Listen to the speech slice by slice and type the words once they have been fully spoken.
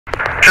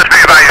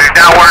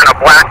now wearing a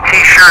black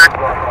t-shirt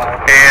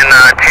and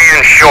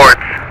tan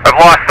shorts. I've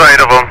lost sight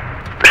of him.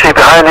 See,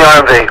 behind the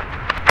RV.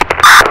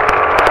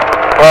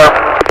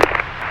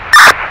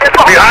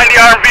 Behind the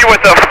RV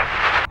with him.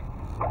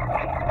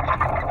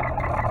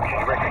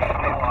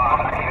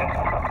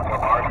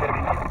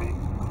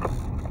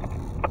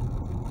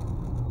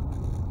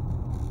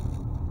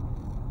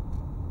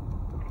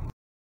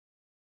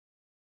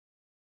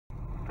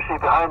 See,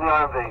 behind the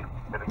RV.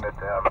 Admit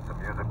to having some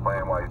music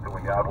playing while he's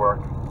doing yard work.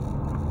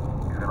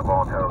 He's going to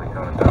voluntarily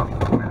turn it down.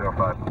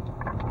 305.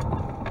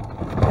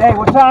 Hey,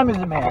 what time is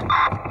it, man?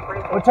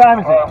 What time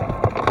is it?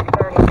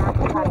 30.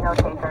 No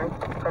takers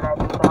for that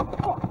detail.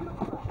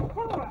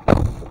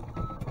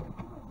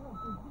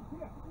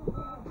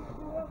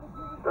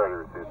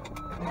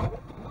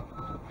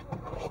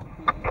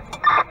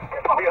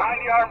 Behind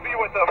the RV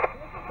with him.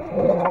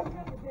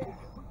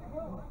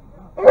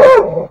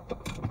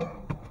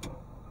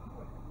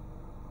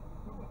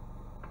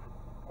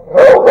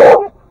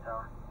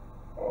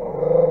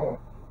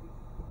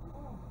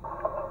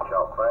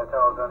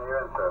 Clientele is on your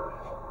end service.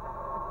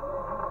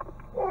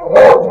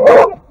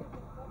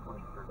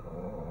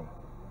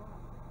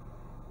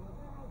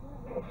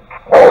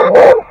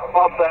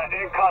 Up that,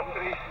 in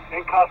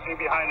custody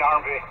behind the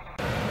RV.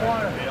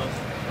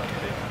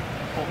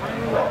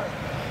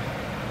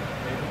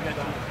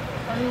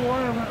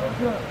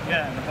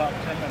 Yeah, in about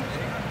 10 minutes.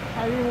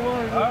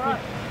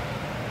 Alright.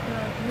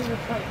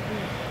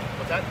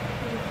 What's that?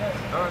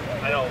 Alright.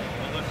 I know,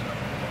 we'll listen.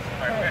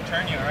 Alright, we're gonna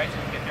turn you, alright, so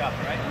we can get you up,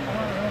 alright?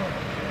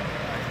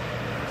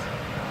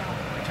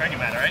 We'll turn you,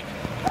 Matt, alright?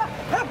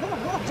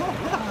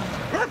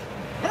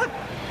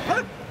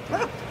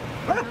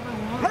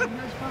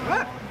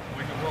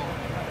 We can roll.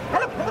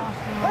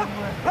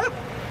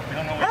 We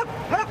don't know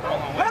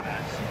what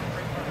Matt.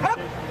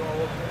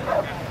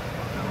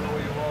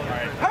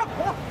 Alright.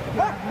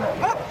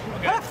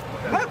 Okay.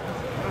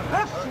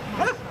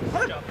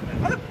 Jump, man.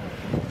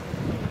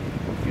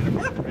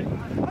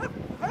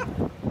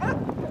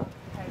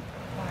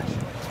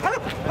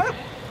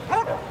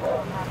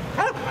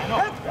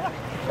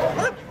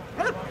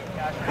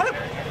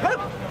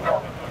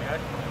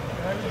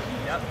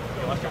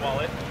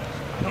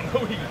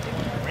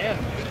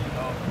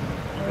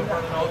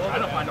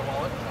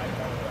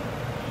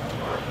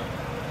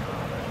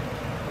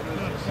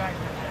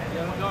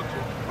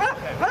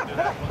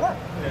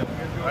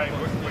 Alright,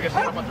 we're gonna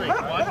set up on 3. 1,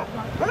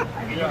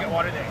 and you get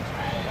water next.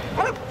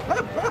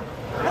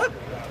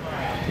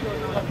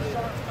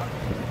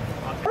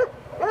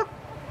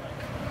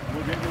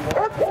 We'll get you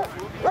water.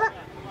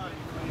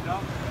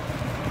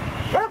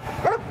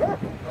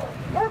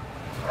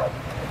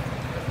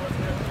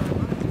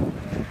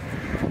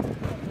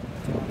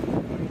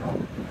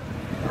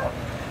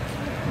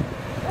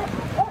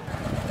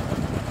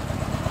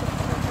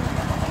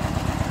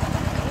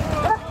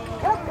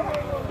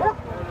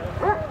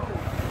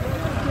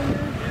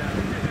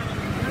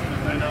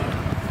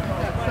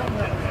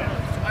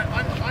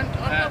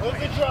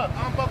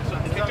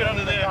 Stick it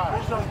under there.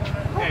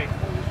 Hey,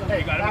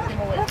 you got it?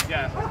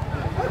 Yeah.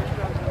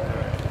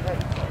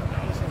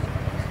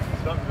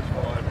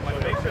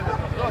 Make sure there's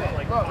nothing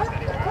like this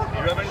anywhere. Do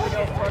you have anything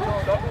else before I call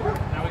it up?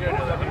 Now we're going to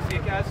do that. Let me see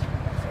it, guys.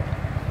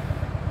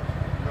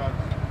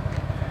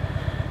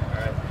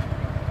 Alright.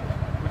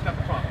 Who's got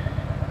the pump?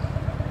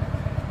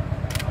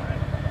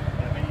 Alright.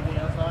 Have anything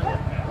else on you?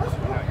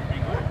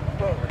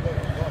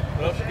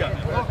 What else you got,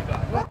 man? What else you got?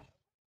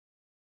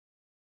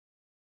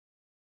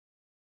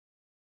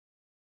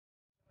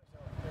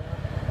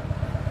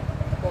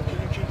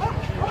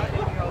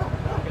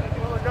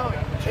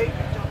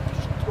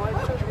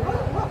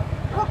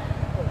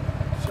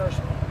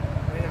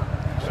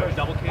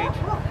 Double cage.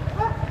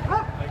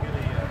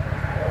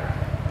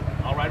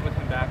 I'll ride with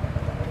him back,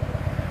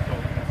 so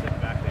we can sit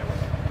back there with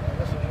him.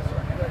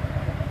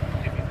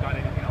 If he's got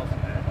anything else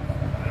in there,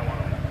 I don't want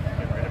him to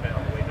get rid of it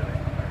on the way to the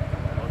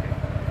okay.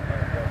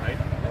 Right?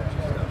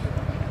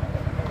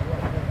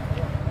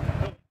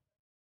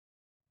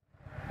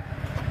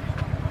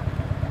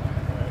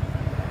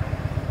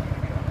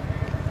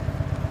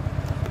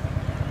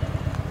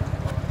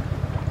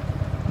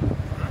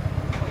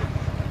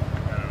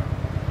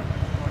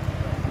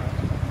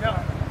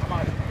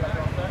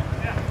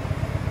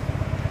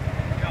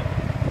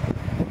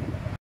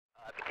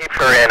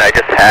 I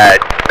just had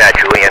Matt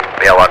Julian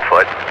bail on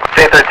foot.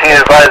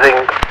 J13 advising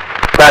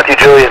Matthew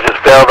Julian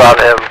just bailed on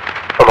him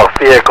from a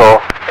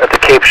vehicle at the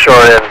Cape Shore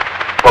Inn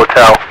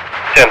Motel.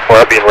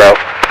 10-4 being route.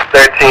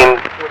 13,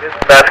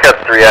 Matt's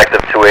got 3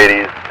 active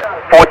 280s.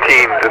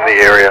 14's in the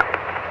area.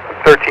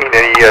 13,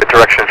 any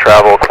direction of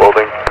travel,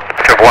 clothing.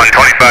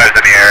 125's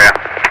in the area.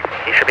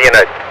 He should be in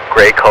a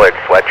gray colored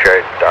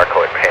sweatshirt, dark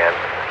colored pants.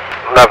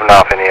 11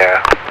 off in the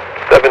area.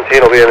 17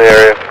 will be in the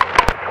area.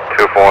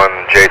 2-4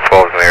 and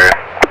J12's in the area.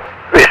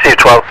 Receive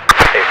 12.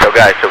 Okay, so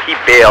guys, so he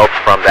bailed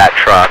from that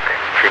truck,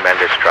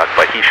 tremendous truck,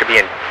 but he should be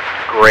in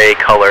gray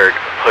colored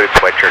hooded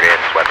sweatshirt and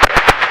sweatpants.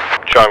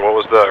 Chung, what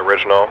was the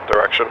original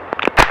direction?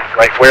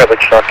 Right where the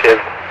truck is,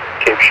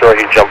 Cape Shore,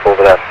 he jumped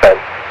over that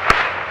fence.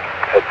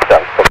 Head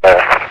south from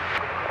there.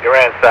 You're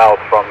ran south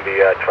from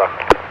the truck.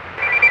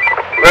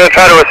 We're going to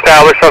try to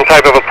establish some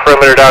type of a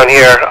perimeter down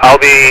here.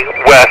 I'll be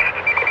west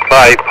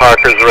by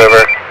Parker's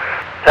River.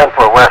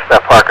 10-4 west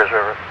at Parker's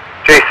River.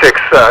 J6,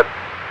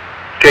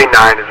 J9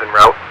 is en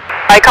route.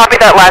 I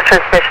copied that last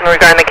transmission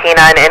regarding the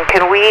K9, and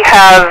can we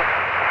have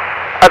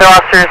other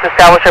officers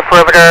establish a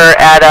perimeter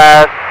at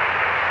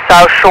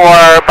South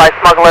Shore by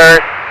Smugglers,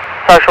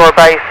 South Shore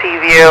by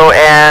Seaview,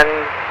 and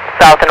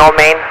South and Old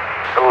Main?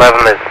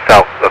 11 is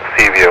south of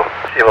Seaview.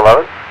 Receive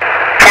 11.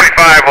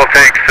 25 will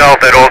take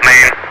south at Old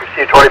Main.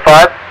 Receive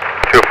 25.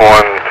 241,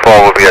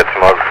 12 will be at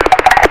Smug.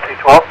 Receive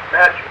 12.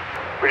 Match.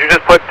 Would you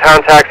just put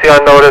town taxi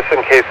on notice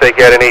in case they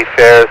get any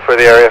fares for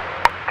the area?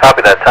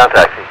 Copy that, town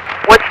taxi.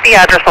 What's the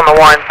address on the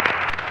warrants?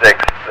 6.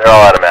 They're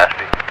all out of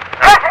Mashpee.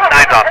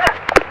 9's off.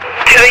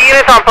 To the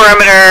units on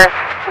perimeter,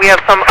 we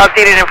have some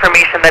updated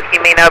information that he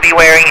may now be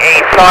wearing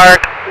a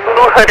dark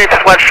blue hooded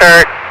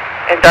sweatshirt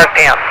and dark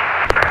pants.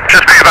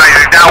 Just be advised,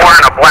 he's now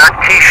wearing a black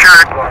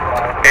t-shirt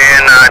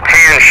and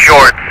tan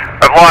shorts.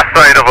 I've lost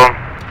sight of him.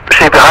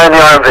 Receive behind the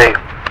RMV.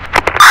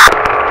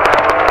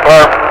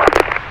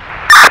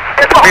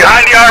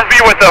 Behind the RMV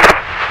with them.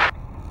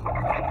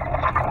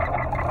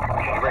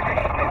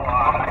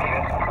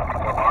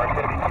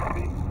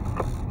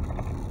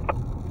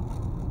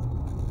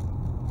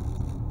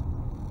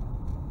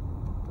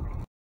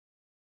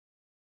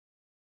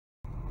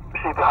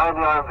 Receive behind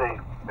the RMV.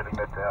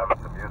 Admit to having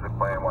some music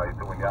playing while he's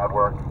doing yard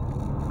work.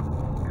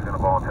 He's going to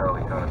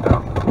voluntarily turn it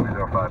down.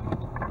 305.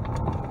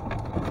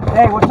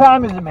 Hey, what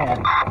time is it,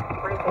 man?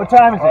 What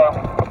time is it?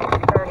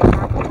 30.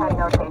 Had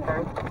no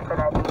takers for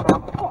that detail.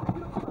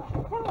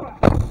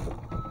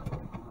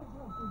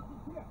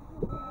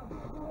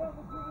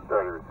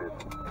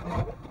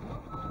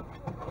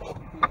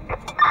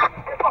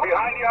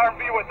 Behind the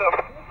RMV with them.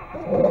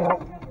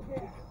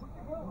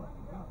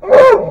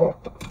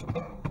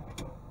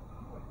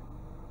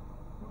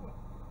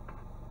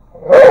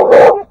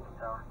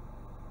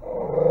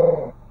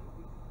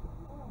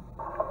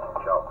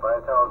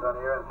 Fire tower's on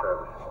here in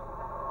service.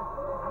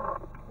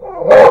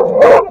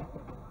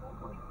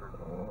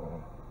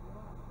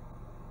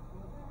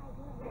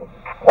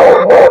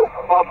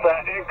 Off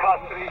that, in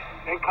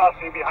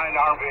custody behind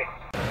RMV.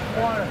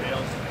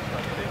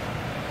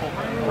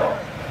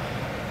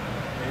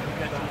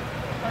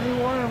 I didn't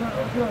want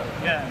to.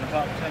 Yeah, in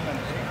about 10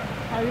 minutes.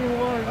 I didn't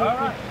want to. All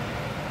right.